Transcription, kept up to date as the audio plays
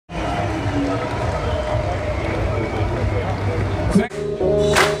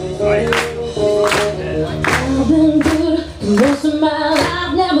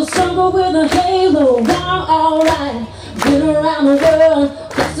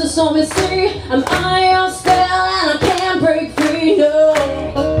the stormy sea. I'm on your spell and I can't break free, no.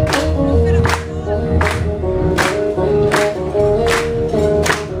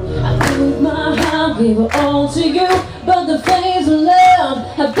 I gave my heart, gave it all to you, but the flames of love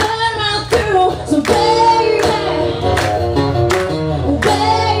have burned right through. So baby,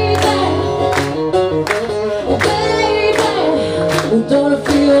 don't it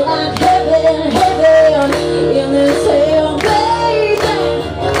feel like heaven, heaven in this hell, baby,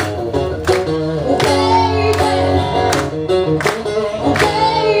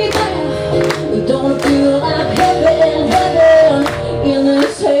 baby, don't it feel like heaven, heaven in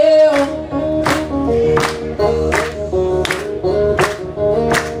this hell.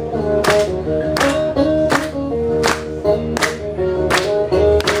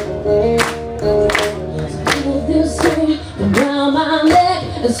 This thing around my neck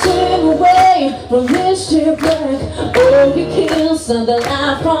and swim away from this shipwreck. Oh, you can't send the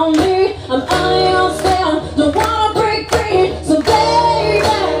life from me. I'm on your spell, don't wanna break free. So baby,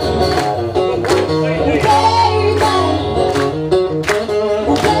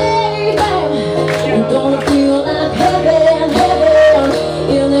 don't feel like heaven, heaven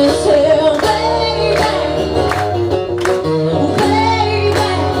in this hell, baby,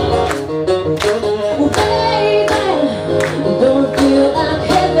 don't feel like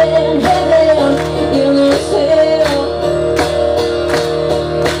heaven, heaven in this hell.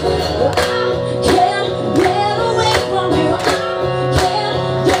 I can't get away from you. I can't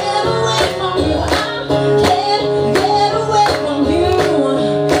get away from you. I can't get away from you.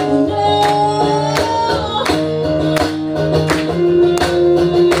 No.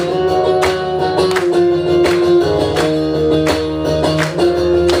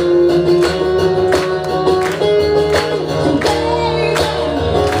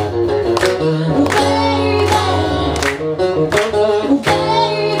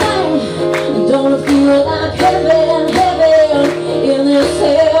 Don't it feel like heaven, heaven in this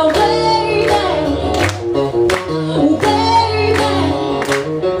hell, baby, baby,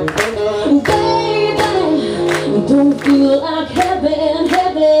 don't it feel like